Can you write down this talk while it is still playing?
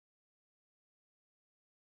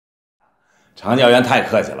常教员太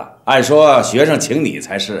客气了，按说学生请你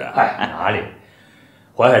才是啊。哎，哪里？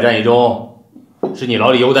淮海战役中，是你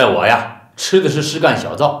老李优待我呀，吃的是实干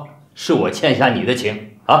小灶，是我欠下你的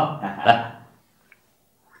情啊！来，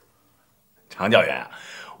常教员啊，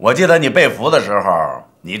我记得你被俘的时候，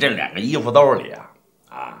你这2个衣服兜里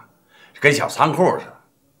跟小仓库似的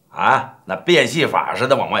啊，那变戏法似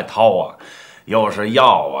的往外掏啊，又是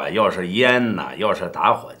药啊，又是烟呐，又是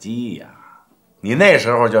打火机呀。你那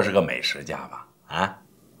时候就是个美食家吧？啊，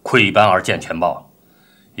窥斑而见全豹，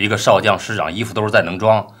一个少将师长衣服兜再能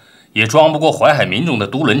装，也装不过淮海民众的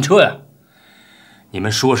独轮车呀。你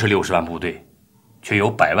们说是60万部队，却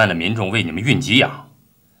有100万的民众为你们运给养。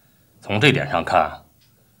从这点上看，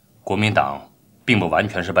国民党并不完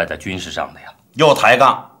全是败在军事上的呀。又抬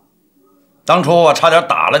杠。当初我差点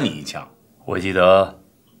打了你一枪，我记得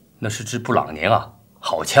那是支布朗宁啊，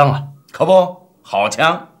好枪啊！可不，好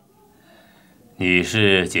枪。你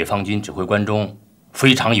是解放军指挥官中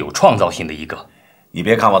非常有创造性的一个。你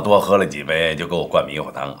别看我多喝了几杯就给我灌迷糊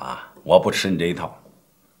汤啊，我不吃你这一套。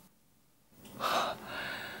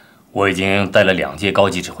我已经带了2届高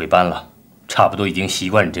级指挥班了，差不多已经习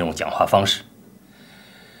惯你这种讲话方式。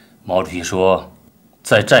毛主席说，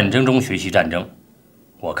在战争中学习战争，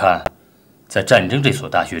我看在战争这所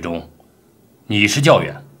大学中，你是教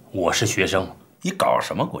员，我是学生。你搞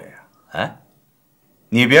什么鬼啊？啊，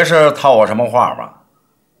你别是套我什么话吧？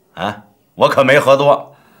啊，我可没喝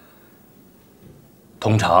多。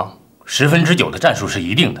通常9%的战术是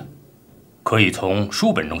一定的，可以从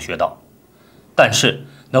书本中学到，但是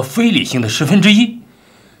那非理性的1/10，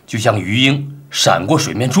就像鱼鹰闪过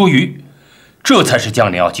水面捉鱼，这才是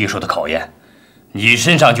将领要接受的考验。你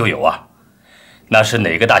身上就有啊，那是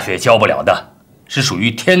哪个大学教不了的，是属于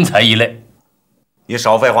天才一类。你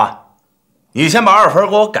少废话，你先把2分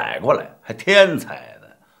给我改过来，还天才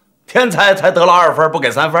的，天才才得了2分不给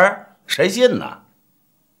3分，谁信呢？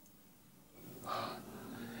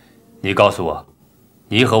你告诉我，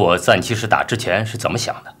你和我暂期时打之前是怎么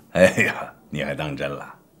想的？哎呀，你还当真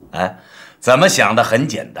了？哎，怎么想的很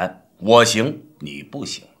简单，我行你不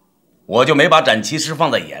行，我就没把展旗师放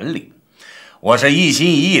在眼里，我是一心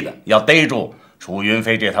一意的要逮住楚云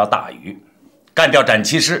飞这条大鱼，干掉展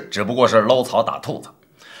旗师只不过是搂草打兔子。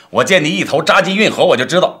我见你一头扎进运河，我就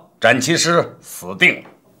知道展旗师死定了。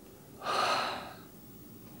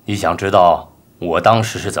你想知道我当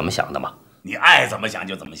时是怎么想的吗？你爱怎么想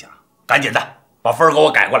就怎么想，赶紧的把分给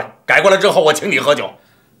我改过来，改过来之后我请你喝酒。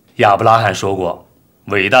亚伯拉罕说过，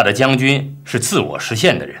伟大的将军是自我实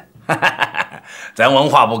现的人。咱文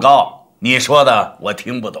化不高，你说的我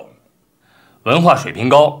听不懂。文化水平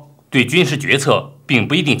高对军事决策并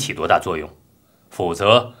不一定起多大作用，否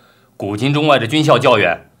则古今中外的军校教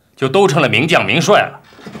员就都成了名将名帅了。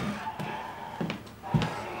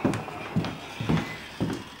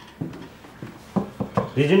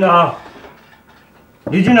李军长，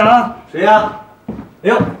李军长，谁呀？哎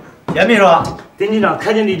呦，严秘书，丁军长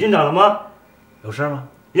看见李军长了吗？有事吗？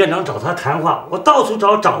院长找他谈话，我到处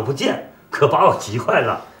找找不见，可把我急坏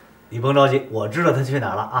了。你甭着急，我知道他去哪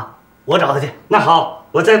儿了啊，我找他去。那好，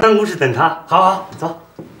我在办公室等他。好好，走。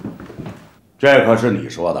这可是你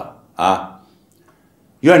说的啊！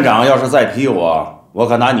院长要是再批我，我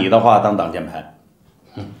可拿你的话当挡箭牌。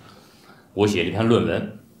我写这篇论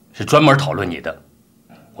文是专门讨论你的，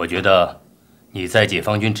我觉得你在解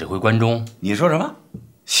放军指挥官中……你说什么？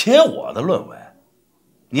写我的论文？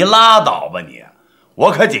你拉倒吧你！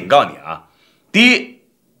我可警告你啊！第一，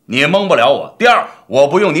你蒙不了我；第二，我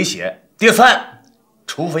不用你写；第三，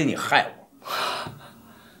除非你害我。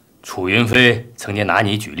楚云飞曾经拿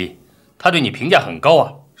你举例，他对你评价很高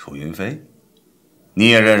啊。楚云飞，你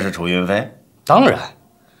也认识楚云飞？当然，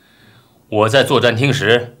我在作战厅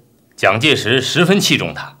时，蒋介石十分器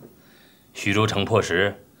重他。徐州城破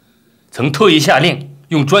时，曾特意下令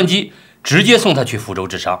用专机直接送他去福州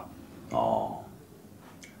治伤。哦，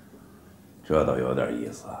这倒有点意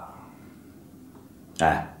思啊。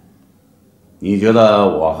哎，你觉得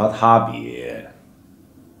我和他比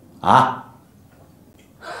啊？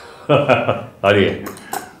老李，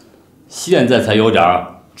现在才有点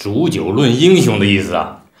煮酒论英雄的意思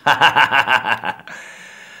啊！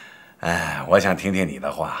哎，我想听听你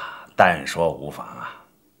的话，但说无妨啊。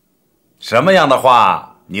什么样的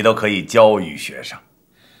话你都可以教育学生。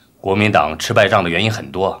国民党吃败仗的原因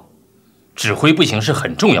很多，指挥不行是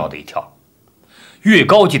很重要的一条。越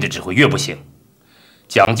高级的指挥越不行，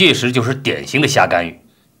蒋介石就是典型的瞎干预，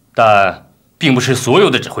但并不是所有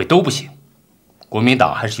的指挥都不行。国民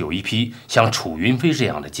党还是有一批像楚云飞这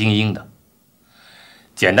样的精英的。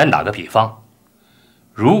简单打个比方，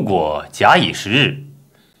如果假以时日，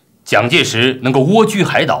蒋介石能够蜗居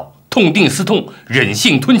海岛，痛定思痛，忍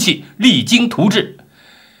性吞气，励精图治。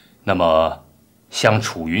那么，像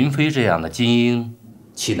楚云飞这样的精英，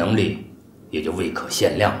其能力也就未可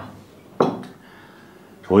限量了。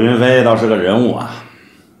楚云飞倒是个人物啊，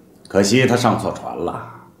可惜他上错船了。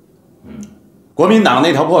国民党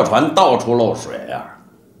那条破船到处漏水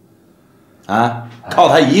啊，靠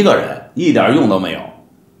他一个人一点用都没有。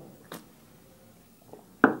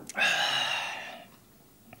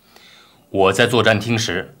我在作战厅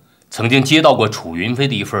时，曾经接到过楚云飞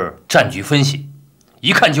的一份战局分析，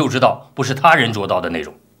一看就知道不是他人做到的内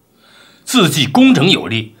容。字迹工整有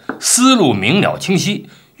力，思路明了清晰，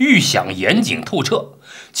预想严谨透彻，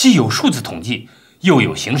既有数字统计，又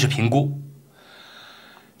有形势评估。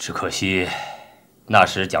只可惜，那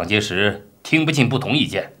时蒋介石听不进不同意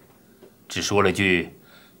见，只说了句：“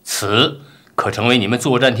此可成为你们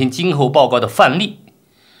作战厅今后报告的范例。”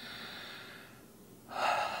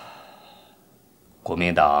国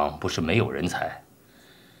民党不是没有人才，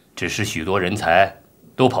只是许多人才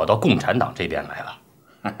都跑到共产党这边来了。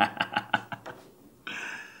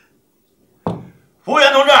服务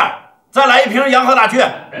员同志，再来一瓶洋河大曲，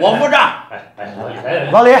我付账。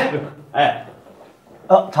老李，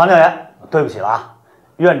常教员，对不起了啊，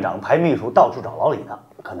院长派秘书到处找老李呢，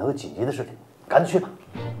可能有紧急的事情，赶紧去吧。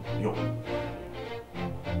哟，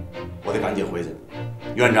我得赶紧回去。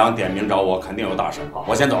院长点名找我，肯定有大事。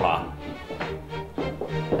我先走了啊。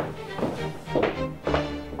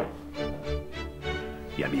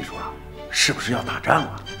严秘书啊，是不是要打仗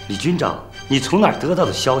啊？李军长，你从哪儿得到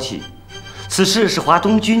的消息？此事是华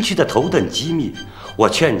东军区的头等机密，我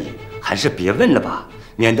劝你还是别问了吧，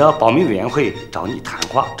免得保密委员会找你谈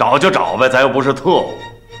话。找就找呗，咱又不是特务。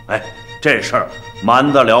哎，这事儿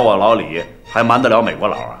瞒得了我老李，还瞒得了美国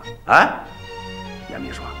佬啊？哎，严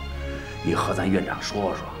秘书，你和咱院长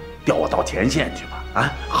说说，调我到前线去吧。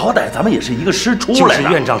啊，好歹咱们也是一个师出来的。就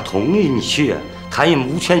是院长同意你去，他也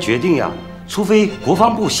无权决定呀，除非国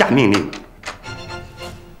防部下命令。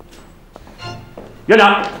院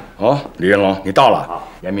长。哦，李云龙，你到了。好，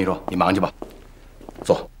严秘书，你忙去吧。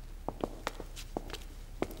坐。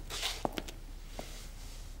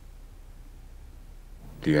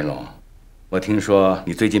李云龙，我听说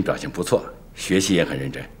你最近表现不错，学习也很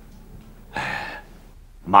认真。哎，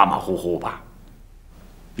马马虎虎吧。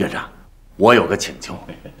院长，我有个请求。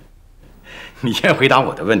你先回答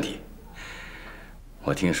我的问题。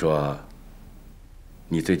我听说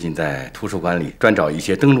你最近在图书馆里专找一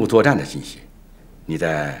些登陆作战的信息。你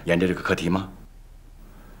在研究这个课题吗？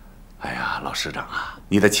哎呀，老师长啊，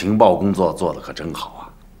你的情报工作做得可真好啊！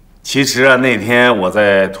其实啊，那天我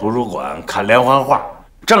在图书馆看连环画，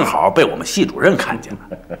正好被我们系主任看见了。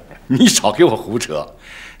你少给我胡扯！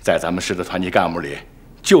在咱们师的团级干部里，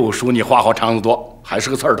就数你话好肠子多，还是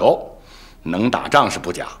个刺儿头，能打仗是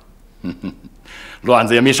不假。乱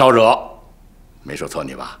子也没少惹，没说错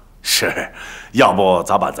你吧？是，要不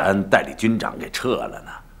早把咱代理军长给撤了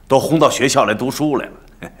呢？都轰到学校来读书来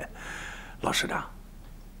了。老师长，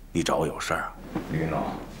你找我有事儿啊？李云龙，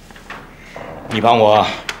你帮我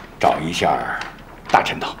找一下大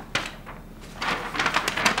陈岛。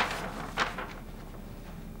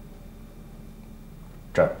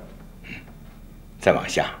这儿，再往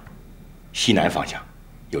下，西南方向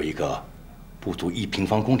有一个不足1平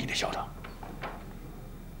方公里的小岛。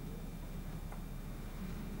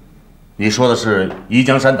你说的是宜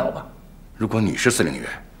江山岛吧？如果你是司令员，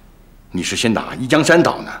你是先打宜江山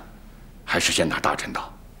岛呢，还是先打大陈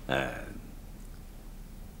岛？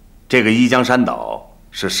这个宜江山岛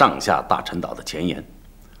是上下大陈岛的前沿，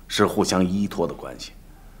是互相依托的关系。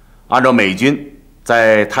按照美军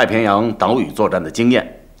在太平洋岛屿作战的经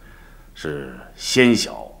验，是先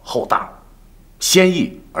小后大，先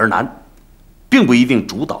易而难，并不一定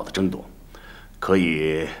主导的争夺，可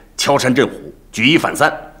以敲山震虎，举一反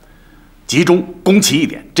三，集中攻其一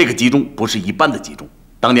点。这个集中不是一般的集中。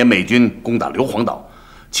当年美军攻打硫磺岛，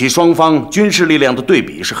其双方军事力量的对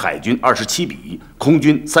比是海军27比1，空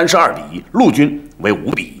军32比1，陆军为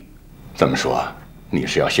5比1。这么说，你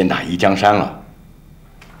是要先打宜江山了？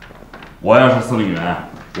我要是司令员，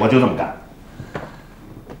我就这么干，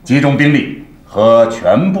集中兵力和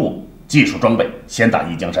全部技术装备，先打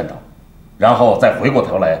宜江山岛，然后再回过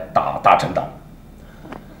头来打大陈岛。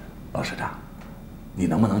老师长，你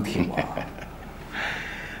能不能听我？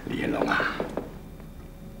李云龙啊，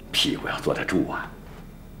屁股要坐得住啊，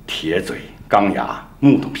铁嘴钢牙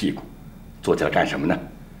木头屁股，坐这干什么呢？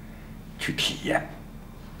去体验。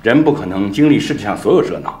人不可能经历世界上所有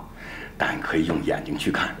热闹，但可以用眼睛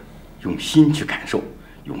去看，用心去感受，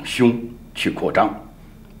用胸去扩张，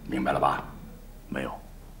明白了吧？没有。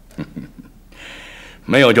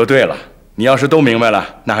没有就对了。你要是都明白了，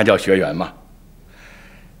那还叫学员吗？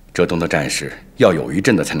浙东的战事要有一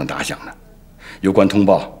阵子才能打响呢。有关通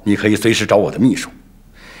报，你可以随时找我的秘书，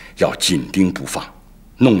要紧盯不放，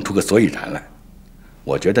弄出个所以然来。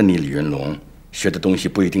我觉得你李云龙学的东西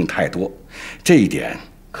不一定太多，这一点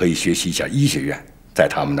可以学习一下医学院，在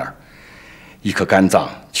他们那儿，一颗肝脏，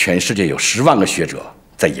全世界有10万个学者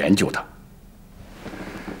在研究它。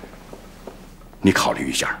你考虑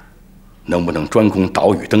一下，能不能专攻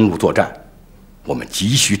岛屿登陆作战？我们急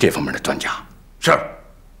需这方面的专家。是。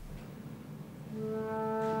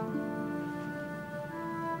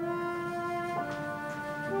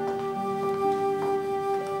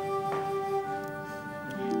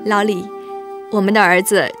老李，我们的儿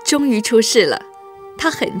子终于出世了，他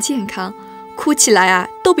很健康，哭起来啊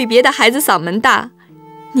都比别的孩子嗓门大，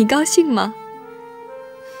你高兴吗？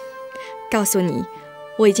告诉你，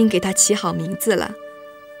我已经给他起好名字了。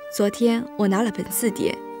昨天我拿了本字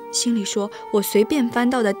典，心里说我随便翻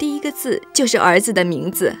到的第一个字就是儿子的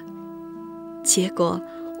名字，结果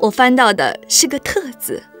我翻到的是个特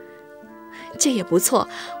字，这也不错，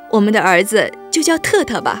我们的儿子就叫特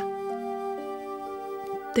特吧。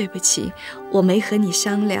对不起，我没和你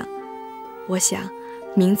商量，我想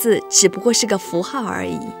名字只不过是个符号而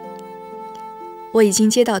已。我已经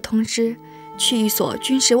接到通知，去一所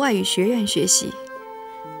军事外语学院学习。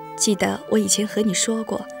记得我以前和你说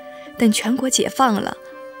过，等全国解放了，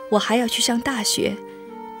我还要去上大学，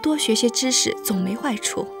多学些知识总没坏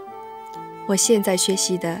处。我现在学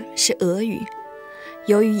习的是俄语，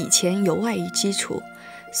由于以前有外语基础，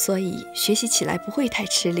所以学习起来不会太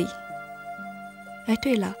吃力。哎，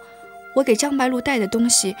对了，我给张白露带的东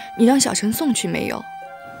西，你让小陈送去没有？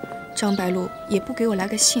张白露也不给我来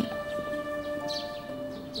个信。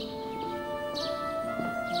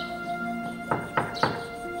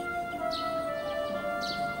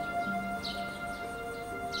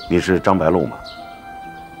你是张白露吗？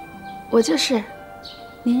我就是。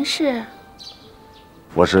您是？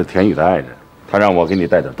我是田宇的爱人，他让我给你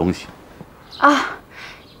带点东西。啊，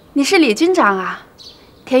你是李军长啊？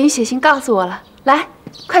田宇写信告诉我了。来，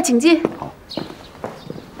快请进。好。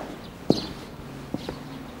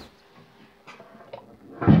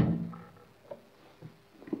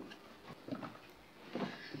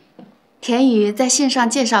田宇在信上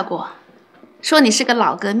介绍过，说你是个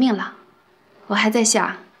老革命了。我还在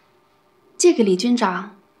想，这个李军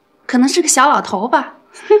长可能是个小老头吧？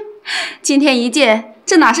哼，今天一见，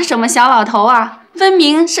这哪是什么小老头啊，分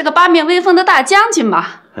明是个八面威风的大将军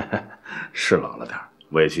嘛。是老了点，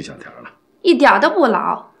委屈小田了。一点都不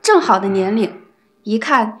老，正好的年龄，一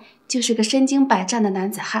看就是个身经百战的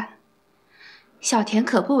男子汉。小田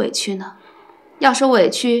可不委屈呢，要说委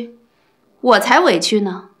屈，我才委屈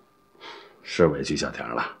呢。是委屈小田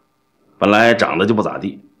了，本来长得就不咋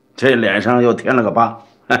地，这脸上又添了个疤。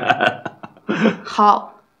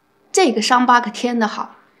好，这个伤疤可添得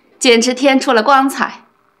好，简直添出了光彩。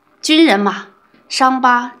军人嘛，伤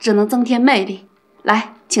疤只能增添魅力。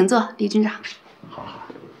来，请坐，李军长。好。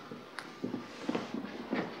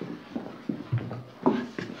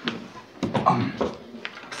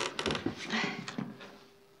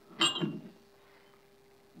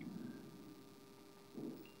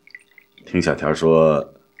听小田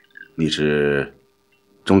说，你是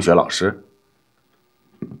中学老师？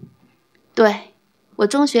对，我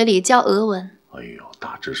中学里教俄文。哎呦，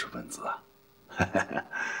大知识分子啊！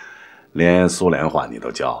连苏联话你都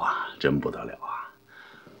教啊，真不得了啊！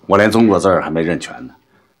我连中国字儿还没认全呢。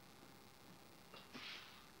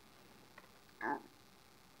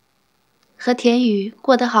和田宇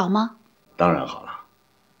过得好吗？当然好了，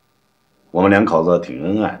我们两口子挺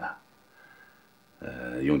恩爱的。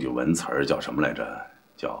用句文词儿叫什么来着？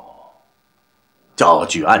叫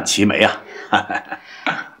举案齐眉啊！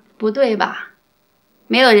不对吧？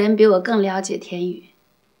没有人比我更了解田宇，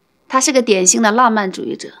他是个典型的浪漫主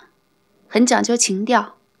义者，很讲究情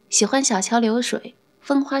调，喜欢小桥流水、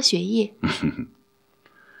风花雪月。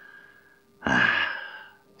哎，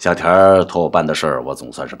小田托我办的事儿，我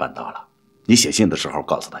总算是办到了。你写信的时候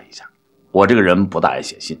告诉他一下，我这个人不大爱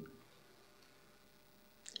写信。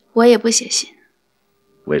我也不写信。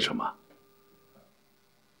为什么？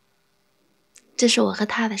这是我和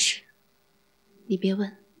他的事，你别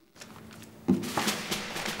问。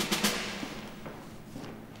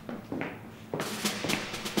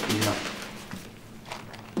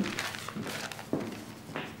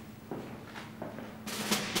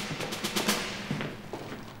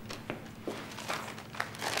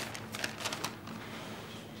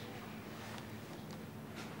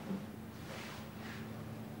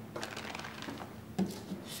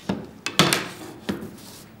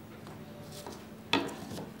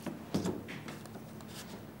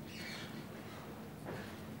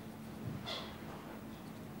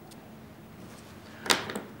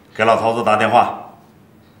给老头子打电话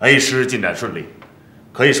 ，A 师进展顺利，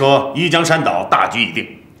可以说一江山岛大局已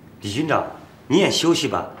定。李军长，你也休息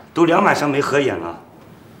吧，都2晚上没合眼了。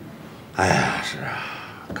哎呀，是啊，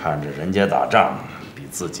看着人家打仗比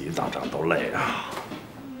自己打仗都累啊。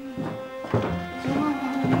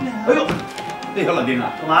哎呦，那个老丁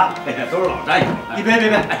啊，干嘛？哎呀，都是老战友。你别，你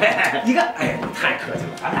看，哎，你太客气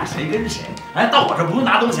了，咱俩谁跟谁？哎，到我这不用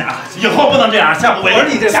拿东西啊，以后不能这样，下不为例。我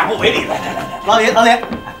说你这下不为例，来，老李，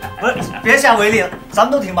不是，别下为例了，咱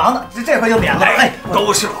们都挺忙的，这回就免了。哎，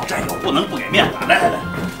都是老战友，不能不给面子。来，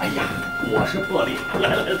哎呀，我是破例，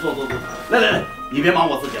来，坐，来，你别忙，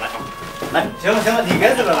我自己来。来，行了，你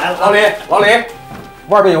别自个来了。老李，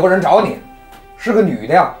外边有个人找你，是个女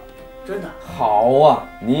的呀。真的？好啊，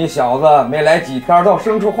你小子没来几天，倒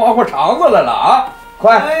生出花花肠子来了啊！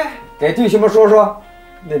快，给弟兄们说说，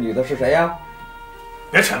那女的是谁呀？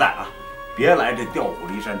别扯淡啊！别来这调虎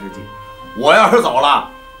离山之计。我要是走了，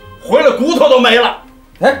回来骨头都没了。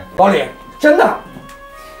哎，老李，真的？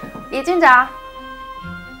李军长，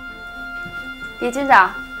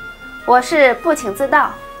我是不请自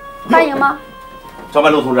到，欢迎吗？张白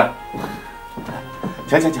露同志，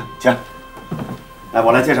请。哎，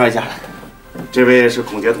我来介绍一下，这位是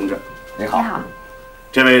孔杰同志，你好。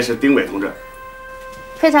这位是丁伟同志，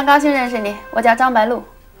非常高兴认识你，我叫张白露。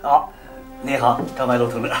好，你好，张白露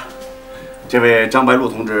同志。这位张白露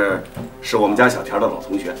同志是我们家小田的老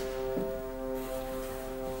同学。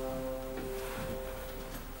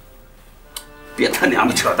别他娘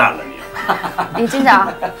的扯淡了你！李军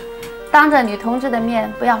长，当着女同志的面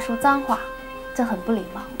不要说脏话，这很不礼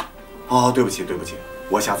貌。哦，对不起，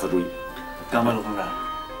我下次注意。张白露同志，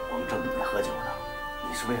我们正准备喝酒呢，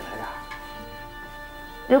你是不是也来点？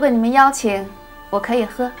如果你们邀请，我可以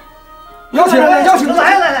喝。邀请，来，行，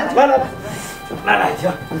快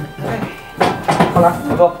来，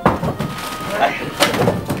你喝。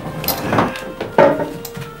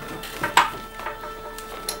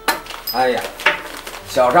哎呀，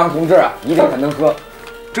小张同志啊，一定很能喝，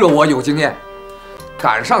这我有经验。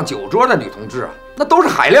赶上酒桌的女同志啊，那都是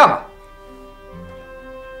海量啊。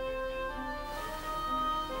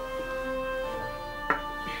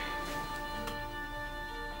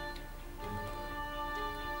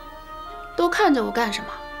都看着我干什么？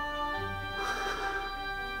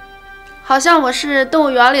好像我是动物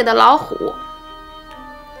园里的老虎。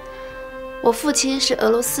我父亲是俄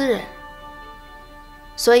罗斯人，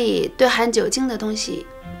所以对含酒精的东西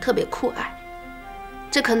特别酷爱，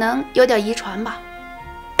这可能有点遗传吧。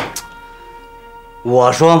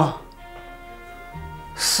我说嘛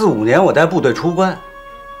，4、5年我带部队出关，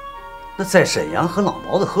那在沈阳和老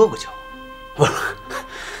毛子喝过酒，不是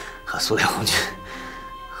和苏联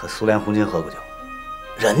红军喝过酒，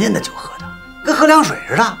人家那酒喝的跟喝凉水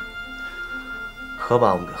似的，可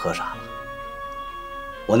把我们给喝傻了。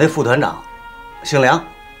我那副团长姓梁，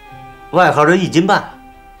外号叫1斤半，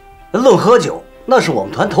论喝酒那是我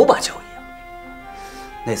们团头把交椅啊。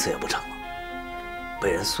那次也不成了，被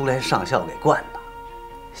人苏联上校给灌的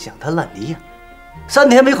像他烂泥呀，3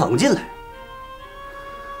天没缓过劲来。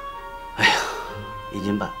哎呀，1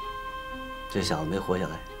斤半，这小子没活下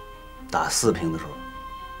来，打4瓶的时候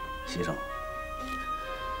牺牲了。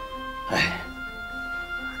哎，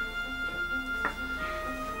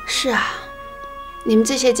是啊，你们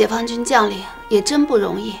这些解放军将领也真不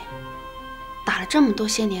容易，打了这么多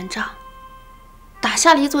些年仗，打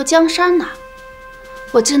下了一座江山呐。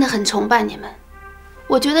我真的很崇拜你们，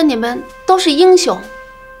我觉得你们都是英雄。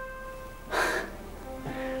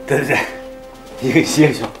对，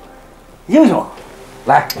英雄，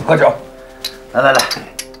来喝酒，来。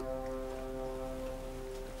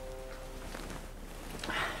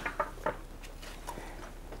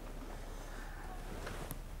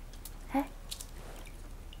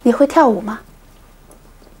你会跳舞吗？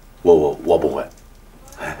我不会，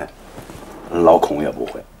老孔也不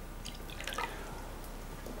会，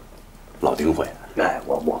老丁会。哎，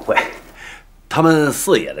我会。他们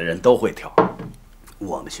4野的人都会跳。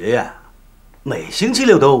我们学院每星期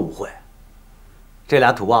6都有舞会，这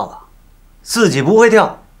俩土包子自己不会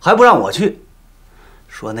跳，还不让我去，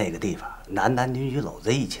说那个地方男女搂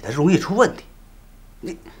在一起，它容易出问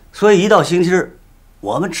题。所以一到星期日，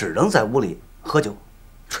我们只能在屋里喝酒。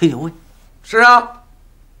吹牛味。是啊，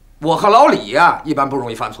我和老李呀，一般不容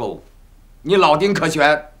易犯错误。你老丁可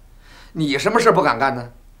全，你什么事不敢干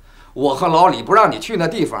呢？我和老李不让你去那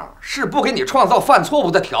地方，是不给你创造犯错误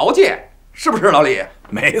的条件，是不是老李？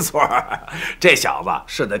没错，这小子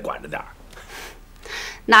是得管着点儿。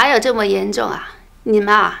哪有这么严重啊？你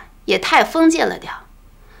们啊也太封建了点儿。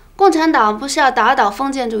共产党不是要打倒封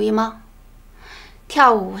建主义吗？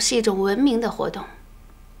跳舞是一种文明的活动。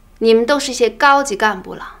你们都是些高级干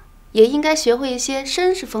部了，也应该学会一些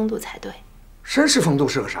绅士风度才对。绅士风度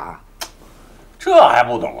是个啥？这还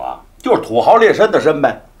不懂啊？就是土豪劣绅的绅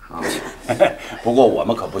呗。不过我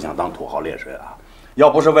们可不想当土豪劣绅啊！要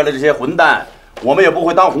不是为了这些混蛋，我们也不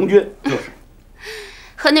会当红军。就是。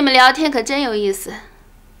和你们聊天可真有意思。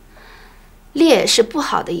劣是不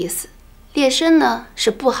好的意思，劣绅呢是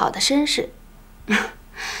不好的绅士。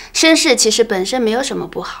绅士其实本身没有什么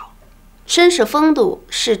不好，绅士风度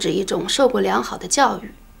是指一种受过良好的教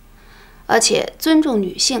育，而且尊重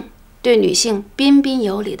女性，对女性彬彬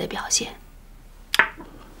有礼的表现。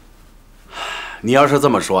你要是这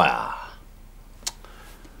么说呀，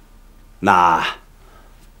那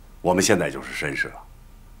我们现在就是绅士了，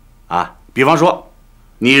啊，比方说，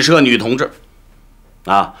你是个女同志，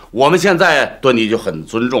啊，我们现在对你就很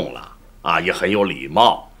尊重了，啊，也很有礼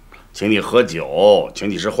貌，请你喝酒，请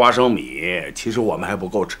你吃花生米，其实我们还不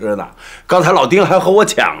够吃呢，刚才老丁还和我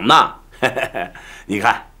抢呢，你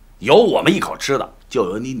看，有我们一口吃的，就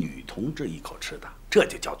有你女同志一口吃的，这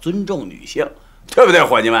就叫尊重女性，对不对，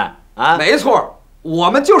伙计们？啊，没错，我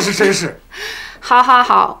们就是绅士。好，好，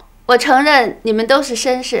好，我承认你们都是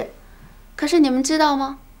绅士，可是你们知道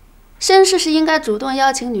吗？绅士是应该主动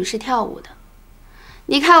邀请女士跳舞的。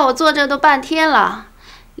你看我坐这都半天了，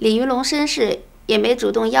李云龙绅士也没主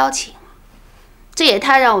动邀请，这也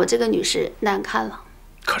太让我这个女士难堪了。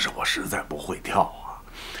可是我实在不会跳啊，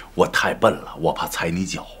我太笨了，我怕踩你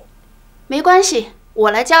脚。没关系，我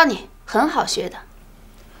来教你，很好学的。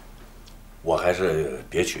我还是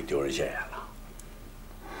别去丢人现眼了。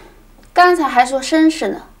刚才还说绅士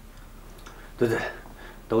呢。对，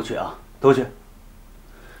都去啊，都去。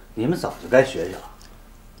你们早就该学学了，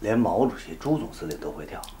连毛主席、朱总司令都会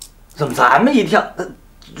跳，怎么咱们一跳，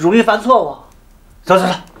容易犯错误？走，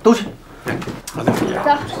都去。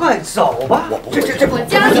走，快走吧。我不会，我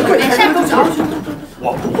教你们，没事，走。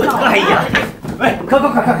我不会。哎呀，喂，快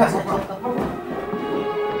走。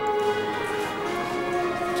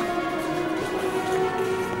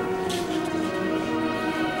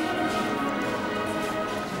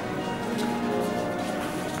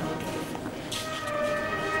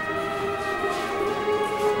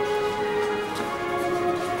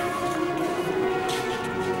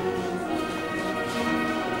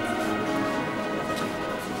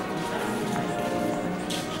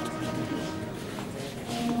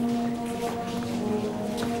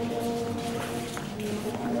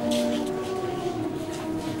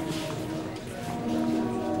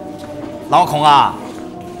老孔啊，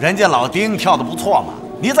人家老丁跳得不错嘛，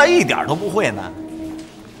你咋一点都不会呢？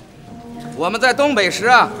我们在东北时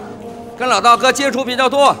啊，跟老大哥接触比较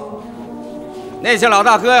多，那些老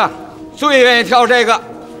大哥呀，最愿意跳这个。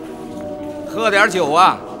喝点酒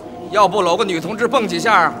啊，要不搂个女同志蹦几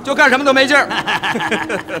下，就干什么都没劲儿。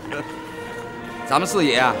咱们四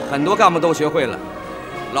野啊，很多干部都学会了，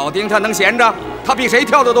老丁他能闲着，他比谁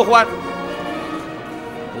跳的都欢。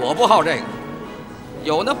我不好这个。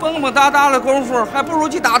有那蹦蹦哒哒的功夫，还不如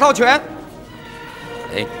去打套拳。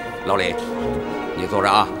哎，老李，你坐着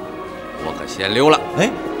啊，我可先溜了。哎，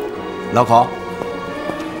老孔，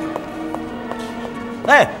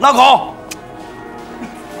哎，老孔，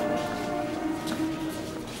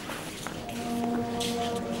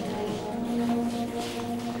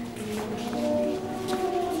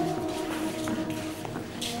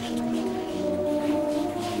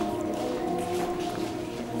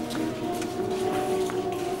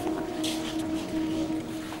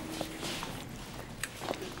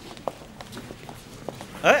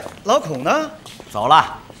哎，老孔呢？走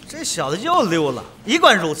了。这小子又溜了，一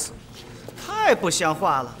贯如此，太不像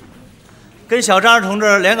话了。跟小张同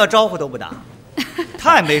志连个招呼都不打，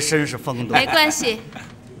太没绅士风度。没关系，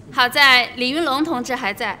好在李云龙同志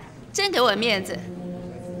还在，真给我面子。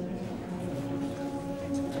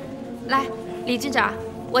来，李军长，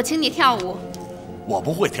我请你跳舞。我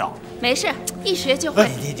不会跳。没事，一学就会。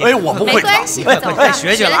哎，我不会跳。没关系，走吧，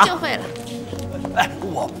学了就会了。哎，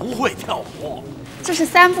我不会跳舞。这是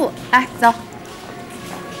3步，来走。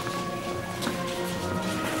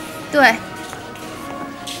对，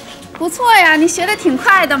不错呀，你学得挺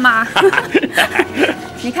快的嘛。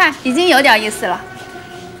你看，已经有点意思了。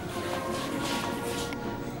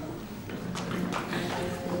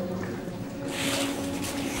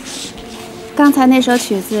刚才那首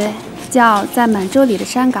曲子叫《在满洲里的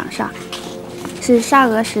山岗上》，是沙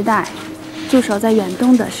俄时代驻守在远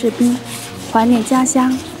东的士兵怀念家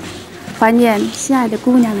乡、怀念心爱的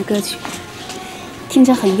姑娘的歌曲，听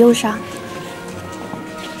着很忧伤。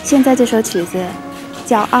现在这首曲子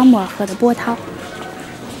叫《阿穆尔河的波涛》，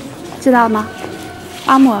知道吗？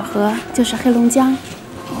阿穆尔河就是黑龙江，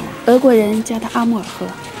俄国人叫它阿穆尔河。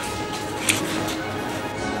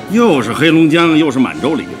又是黑龙江，又是满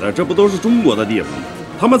洲里的，这不都是中国的地方吗？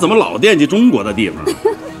他们怎么老惦记中国的地方？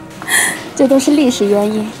这都是历史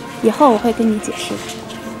原因，以后我会跟你解释的。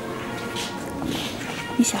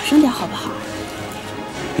你小声点好不好？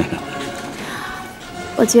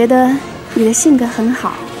我觉得你的性格很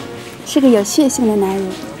好，是个有血性的男人。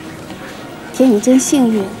田雨真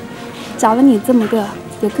幸运，找了你这么个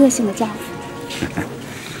有个性的丈夫。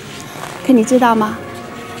可你知道吗？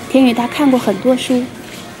田雨他看过很多书，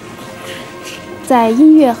在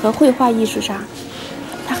音乐和绘画艺术上，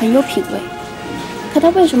他很有品味。可他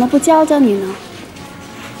为什么不教教你呢？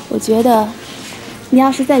我觉得，你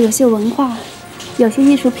要是再有些文化，有些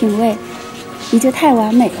艺术品味，你就太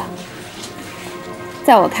完美了。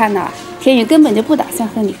在我看来，田雨根本就不打算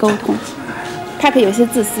和你沟通，他可有些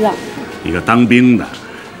自私啊。一个当兵的，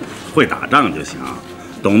会打仗就行，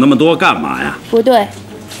懂那么多干嘛呀？不对，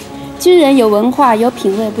军人有文化有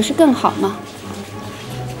品味不是更好吗？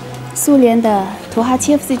苏联的图哈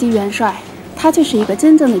切夫斯基元帅，他就是一个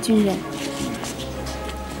真正的军人。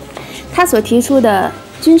他所提出的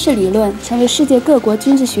军事理论成为世界各国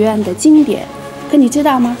军事学院的经典，可你知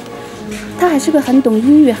道吗？他还是个很懂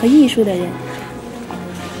音乐和艺术的人。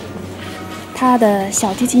他的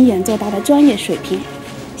小提琴演奏达到专业水平，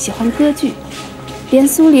喜欢歌剧，连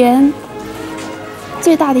苏联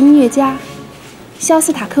最大的音乐家肖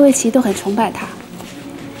斯塔科维奇都很崇拜他。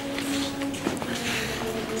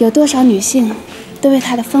有多少女性都为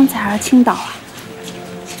他的风采而倾倒啊！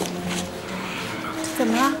怎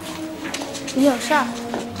么了？你有事儿？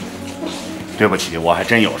对不起，我还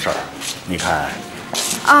真有事儿。你看，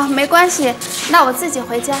啊，没关系，那我自己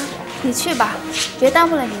回家，你去吧，别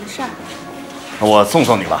耽误了你的事儿。我送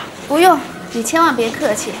送你吧。不用，你千万别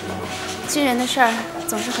客气。军人的事儿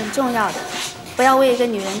总是很重要的，不要为一个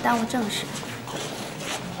女人耽误正事。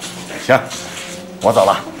行，我走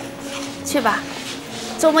了。去吧，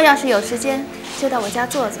周末要是有时间，就到我家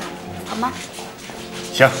坐坐，好吗？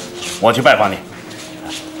行，我去拜访你。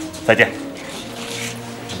再见。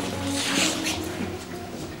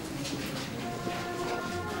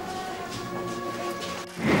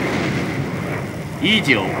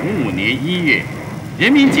1955年1月，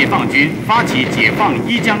人民解放军发起解放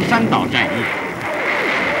一江山岛战役。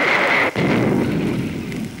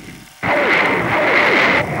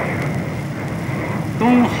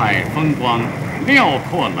东海风光，辽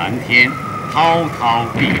阔蓝天，滔滔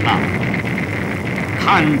碧浪。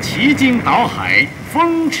看奇经岛海，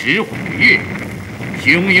风驰虎跃，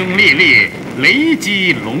汹涌烈烈，雷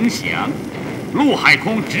击龙翔。陆海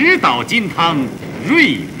空直捣金汤，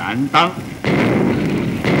锐难当。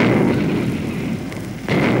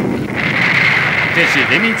这是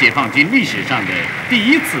人民解放军历史上的第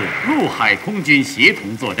一次陆海空军协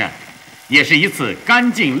同作战，也是一次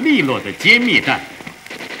干净利落的歼灭战。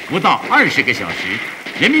不到20个小时，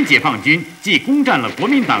人民解放军即攻占了国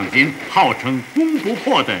民党军号称攻不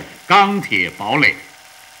破的钢铁堡垒。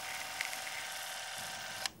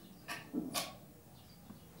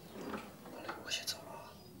我先走了。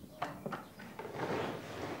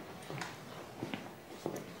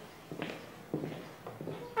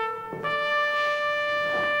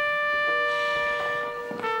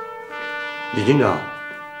李军长，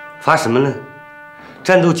发什么呢？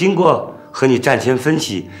战斗经过和你战前分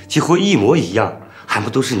析几乎一模一样，还不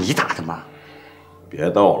都是你打的吗？别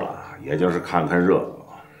逗了，也就是看看热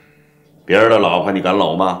闹。别人的老婆你敢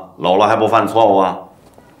搂吗？搂了还不犯错误啊？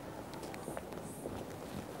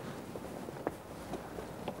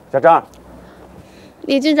小张，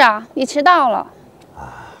李军长，你迟到了。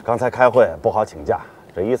刚才开会不好请假，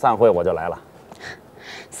这一散会我就来了。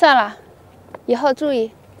算了，以后注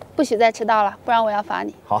意，不许再迟到了，不然我要罚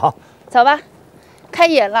你。好，走吧，开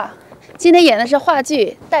演了。今天演的是话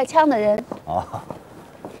剧《带枪的人》。啊，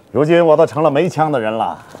如今我都成了没枪的人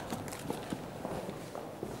了。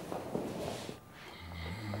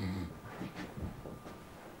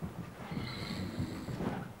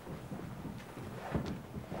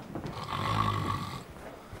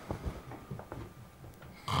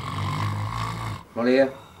老李，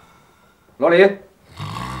老李，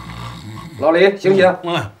老李，醒醒！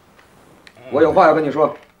我有话要跟你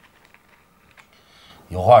说。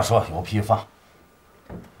有话说，有屁放。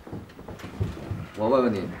我问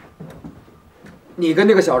问你，你跟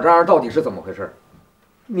这个小张到底是怎么回事？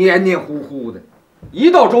黏黏糊糊的，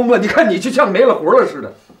一到周末，你看你就像没了活了似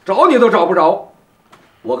的，找你都找不着。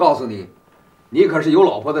我告诉你，你可是有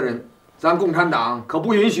老婆的人，咱共产党可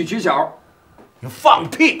不允许取巧。你放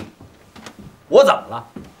屁！我怎么了？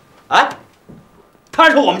哎，他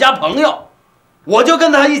是我们家朋友，我就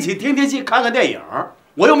跟他一起听听戏，看看电影，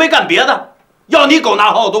我又没干别的，要你狗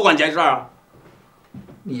拿好多管闲事啊！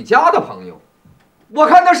你家的朋友，我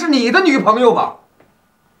看那是你的女朋友吧？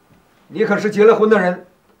你可是结了婚的人，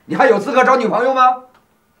你还有资格找女朋友吗？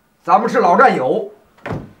咱们是老战友，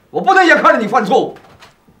我不能眼看着你犯错误。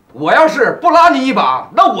我要是不拉你一把，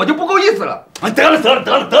那我就不够意思了。得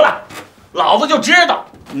了，老子就知道，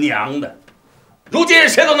娘的！如今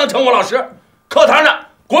谁都能成我老师。课堂上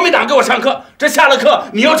国民党给我上课，这下了课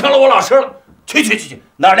你又成了我老师了。去，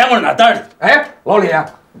哪儿凉快哪儿待着去。哎，老李，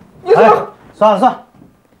你怎么？算了，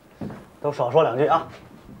都少说两句啊。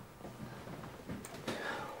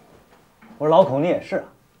我说老孔，你也是啊。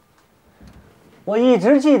我一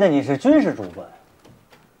直记得你是军事主官，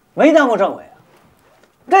没当过政委啊。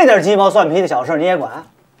这点鸡毛蒜皮的小事你也管？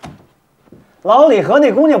老李和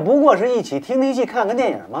那姑娘不过是一起听听戏、看个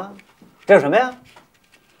电影吗？这是什么呀？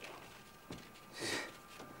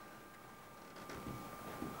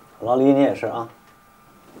老李，你也是啊，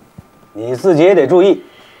你自己也得注意。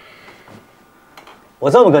我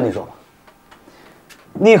这么跟你说吧，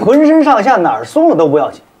你浑身上下哪儿松了都不要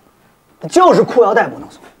紧，就是裤腰带不能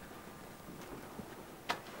松。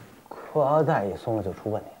裤腰带一松了就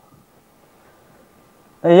出问题了。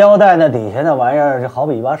那腰带那底下那玩意儿就好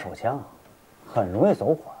比一把手枪，很容易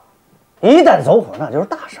走火。一旦走火，那就是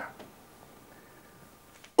大事儿。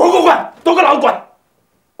滚！都给老子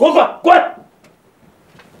滚！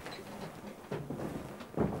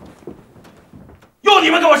又你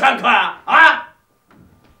们给我上课啊？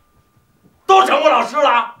都成我老师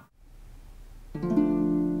了？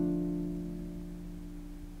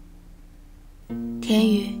田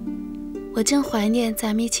宇，我真怀念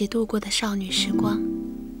咱们一起度过的少女时光。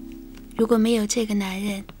如果没有这个男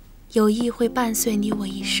人，友谊会伴随你我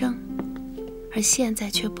一生，而现在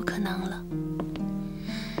却不可能了。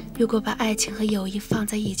如果把爱情和友谊放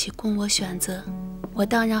在一起供我选择，我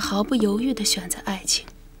当然毫不犹豫地选择爱情。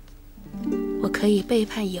我可以背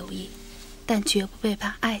叛友谊，但绝不背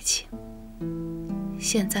叛爱情。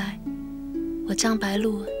现在，我张白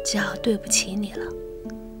露只好对不起你了。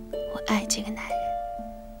我爱这个男人。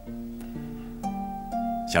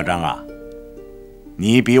小张啊，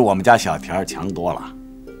你比我们家小田强多了。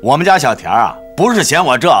我们家小田啊，不是嫌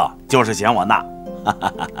我这，就是嫌我那。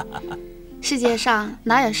世界上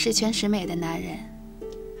哪有十全十美的男人？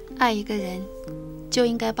爱一个人，就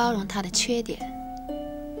应该包容他的缺点。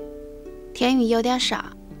田宇有点傻，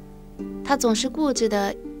他总是固执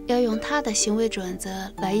的要用他的行为准则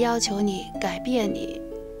来要求你改变你，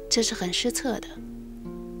这是很失策的。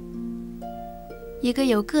一个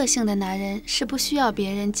有个性的男人是不需要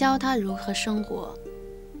别人教他如何生活，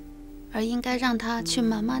而应该让他去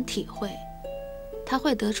慢慢体会，他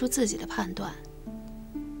会得出自己的判断。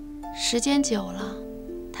时间久了，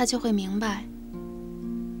他就会明白，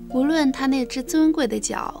无论他那只尊贵的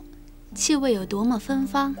脚气味有多么芬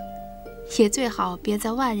芳，也最好别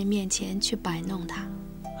在外人面前去摆弄它，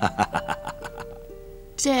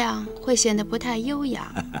这样会显得不太优雅，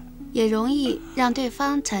也容易让对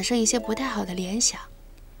方产生一些不太好的联想。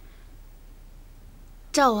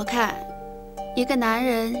照我看，一个男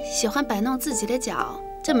人喜欢摆弄自己的脚，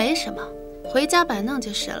这没什么，回家摆弄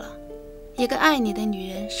就是了。一个爱你的女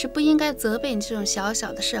人是不应该责备你这种小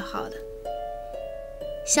小的嗜好的。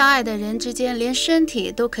相爱的人之间连身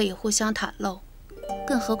体都可以互相袒露，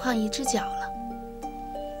更何况一只脚了。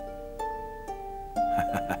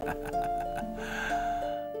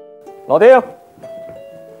老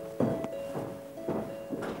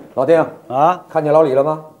丁啊，看见老李了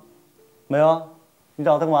吗？没有啊，你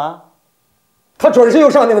找他干嘛？他准是又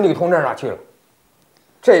上那个女同志那儿去了。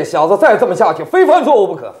这小子再这么下去，非犯错误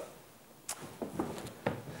不可。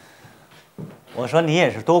我说你也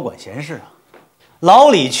是多管闲事啊！老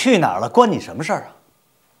李去哪儿了，关你什么事儿啊？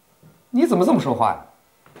你怎么这么说话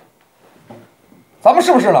呀？咱们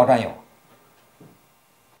是不是老战友？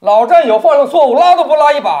老战友犯了错误，拉都不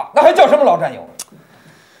拉一把，那还叫什么老战友？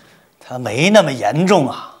他没那么严重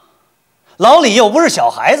啊，老李又不是小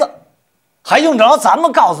孩子，还用得着咱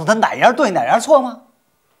们告诉他哪样对哪样错吗？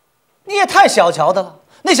你也太小瞧他了，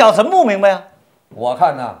那小子怎么不明白呀？我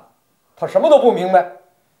看呢，他什么都不明白。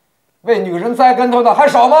为女人栽跟头的还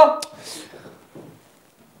少吗？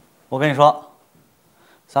我跟你说，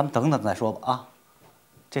咱们等等再说吧啊！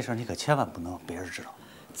这事儿你可千万不能让别人知道。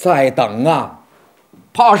再等啊，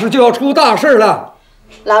怕是就要出大事了。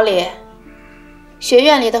老李，学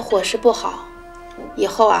院里的伙食不好，以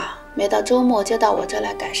后啊，每到周末就到我这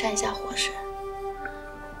来改善一下伙食。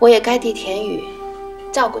我也该替田宇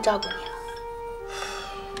照顾照顾你了。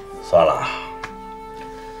算了，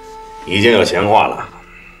已经有闲话了。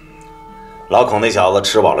老孔那小子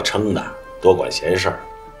吃饱了撑的，多管闲事儿，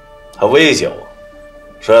还威胁我，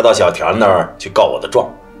说要到小田那儿去告我的状。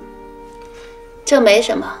这没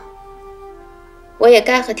什么，我也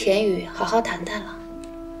该和田宇好好谈谈了。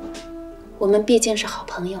我们毕竟是好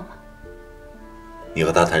朋友嘛。你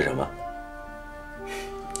和他谈什么？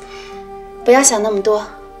不要想那么多，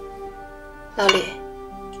老李，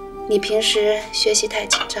你平时学习太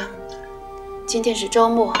紧张，今天是周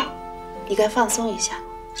末，你该放松一下。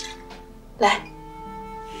来，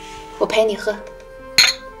我陪你喝。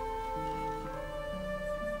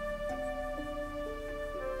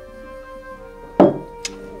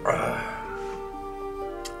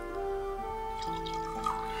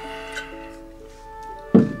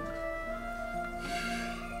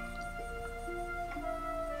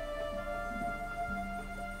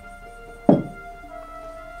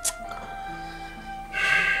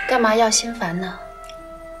干嘛要心烦呢？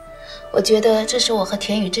我觉得这是我和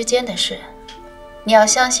田雨之间的事，你要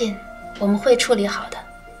相信我们会处理好的。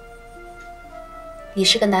你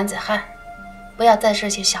是个男子汉，不要在这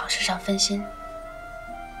些小事上分心。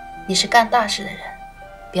你是干大事的人，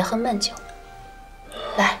别喝闷酒。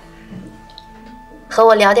来，和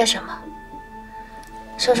我聊点什么？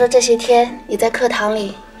说说这些天你在课堂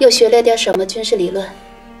里又学了点什么军事理论，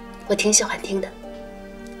我挺喜欢听的。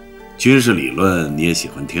军事理论你也喜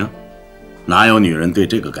欢听？哪有女人对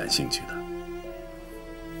这个感兴趣的？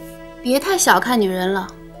别太小看女人了。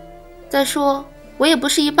再说，我也不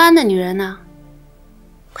是一般的女人呢。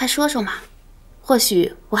快说说嘛，或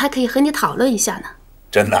许我还可以和你讨论一下呢。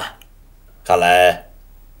真的？看来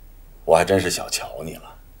我还真是小瞧你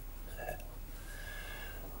了。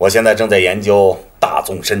我现在正在研究大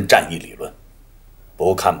纵深战役理论，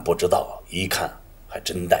不看不知道，一看还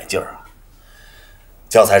真带劲儿啊。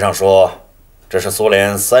教材上说，这是苏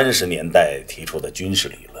联30年代提出的军事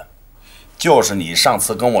理论，就是你上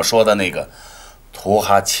次跟我说的那个图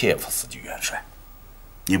哈切夫斯基元帅。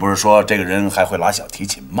你不是说这个人还会拉小提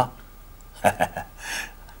琴吗？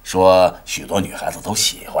说许多女孩子都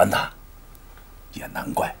喜欢他，也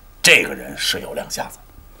难怪这个人是有两下子。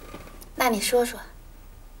那你说说。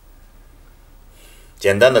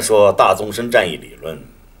简单的说，大纵深战役理论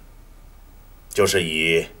就是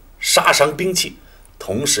以杀伤兵器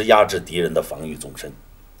同时压制敌人的防御纵深，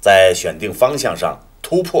在选定方向上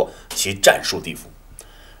突破其战术地伏，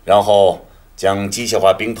然后将机械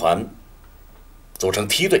化兵团组成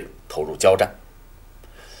梯队投入交战，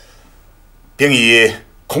并以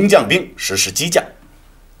空降兵实施激将，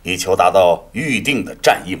以求达到预定的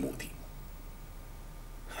战役目的。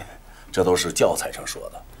这都是教材上说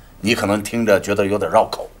的，你可能听着觉得有点绕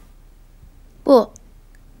口。不，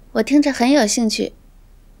我听着很有兴趣，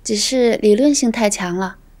只是理论性太强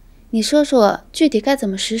了。你说说具体该怎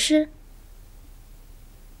么实施？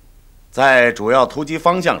在主要突击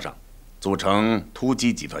方向上组成突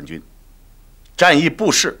击集团军，战役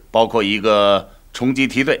部室包括一个冲击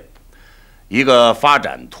梯队，一个发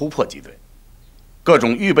展突破机队，各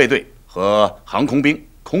种预备队和航空兵、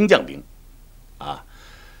空降兵。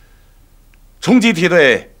冲击梯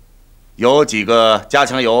队由几个加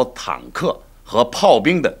强由坦克和炮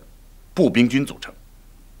兵的步兵军组成，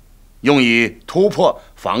用以突破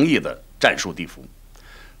防御的战术地伏。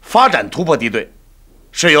发展突破梯队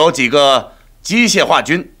是由几个机械化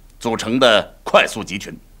军组成的快速集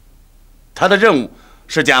群，它的任务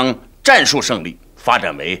是将战术胜利发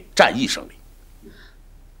展为战役胜利。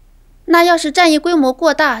那要是战役规模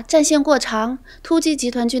过大，战线过长，突击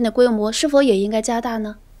集团军的规模是否也应该加大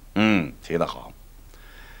呢？提得好，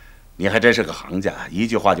你还真是个行家，一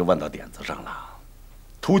句话就问到点子上了。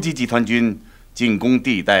突击集团军进攻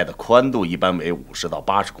地带的宽度一般为50到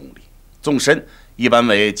80公里，纵深一般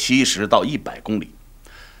为70到100公里。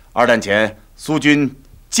二战前，苏军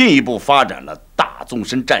进一步发展了大纵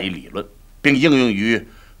深战役理论，并应用于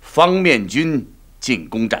方面军进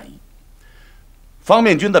攻战役。方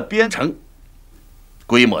面军的编成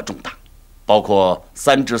规模重大，包括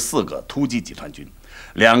3至4个突击集团军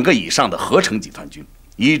，2个以上的合成集团军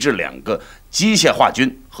，1至2个机械化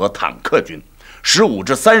军和坦克军，15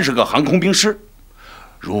至30个航空兵师。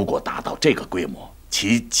如果达到这个规模，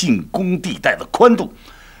其进攻地带的宽度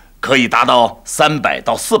可以达到300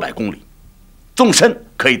到400公里，纵深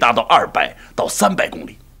可以达到200到300公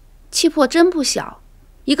里。气魄真不小，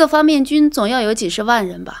一个方面军总要有几十万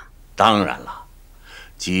人吧？当然了，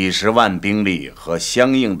几十万兵力和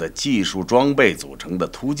相应的技术装备组成的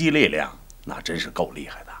突击力量，那真是够厉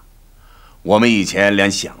害的。我们以前连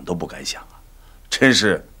想都不敢想啊，真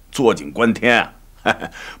是坐井观天啊！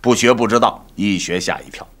不学不知道，一学吓一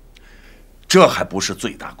跳。这还不是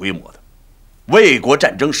最大规模的。卫国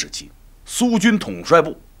战争时期，苏军统帅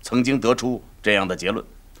部曾经得出这样的结论：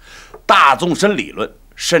大纵深理论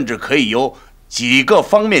甚至可以由几个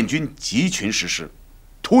方面军集群实施，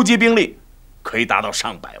突击兵力可以达到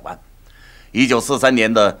上百万。1943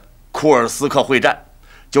年的库尔斯克会战，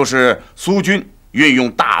就是苏军运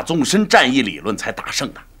用大纵深战役理论才打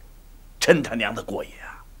胜的，真他娘的过瘾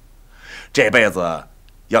啊！这辈子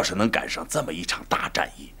要是能赶上这么一场大战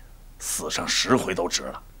役，死上10回都值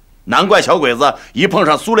了。难怪小鬼子一碰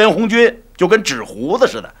上苏联红军就跟纸糊子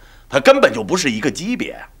似的，他根本就不是一个级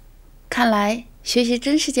别啊！看来学习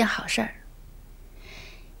真是件好事儿。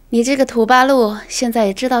你这个土八路现在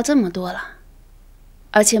也知道这么多了，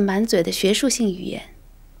而且满嘴的学术性语言，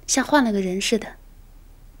像换了个人似的。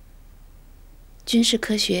军事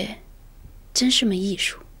科学真是门艺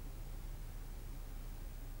术。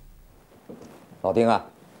老丁啊，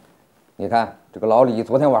你看这个老李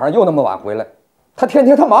昨天晚上又那么晚回来，他天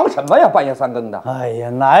天他忙什么呀？半夜3更的。哎呀，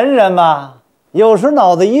男人嘛，有时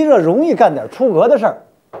脑子一热，容易干点出格的事儿。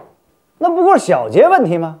那不过是小节问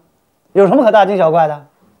题吗？有什么可大惊小怪的？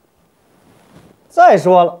再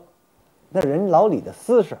说了，那人老李的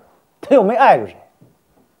私事，他又没碍着谁。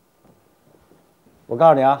我告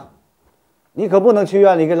诉你啊，你可不能去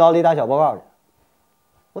院里跟老李打小报告去。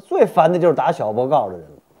我最烦的就是打小报告的人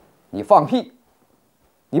了。你放屁！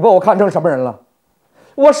你把我看成什么人了？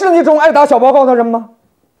我是那种爱打小报告的人吗？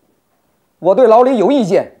我对老李有意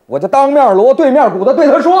见，我就当面锣对面鼓的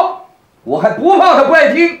对他说，我还不怕他不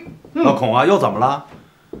爱听。老孔啊，又怎么了？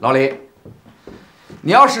老李，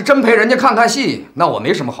你要是真陪人家看看戏，那我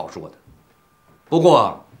没什么好说的。不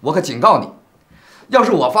过我可警告你，要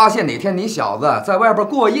是我发现哪天你小子在外边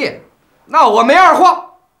过夜，那我没二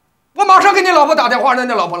话，我马上给你老婆打电话，让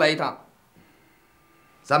你老婆来一趟。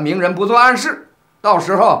咱明人不做暗事，到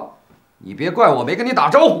时候你别怪我没跟你打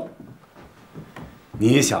招呼。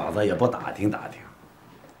你小子也不打听打听，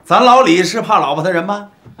咱老李是怕老婆的人吗？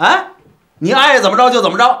啊，你爱怎么着就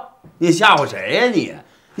怎么着，你吓唬谁呀你？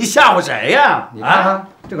你吓唬谁呀？你看看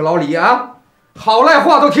这个老李啊，好赖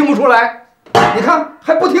话都听不出来，你看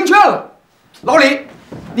还不听劝了。老李，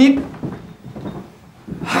你，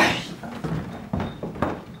哎。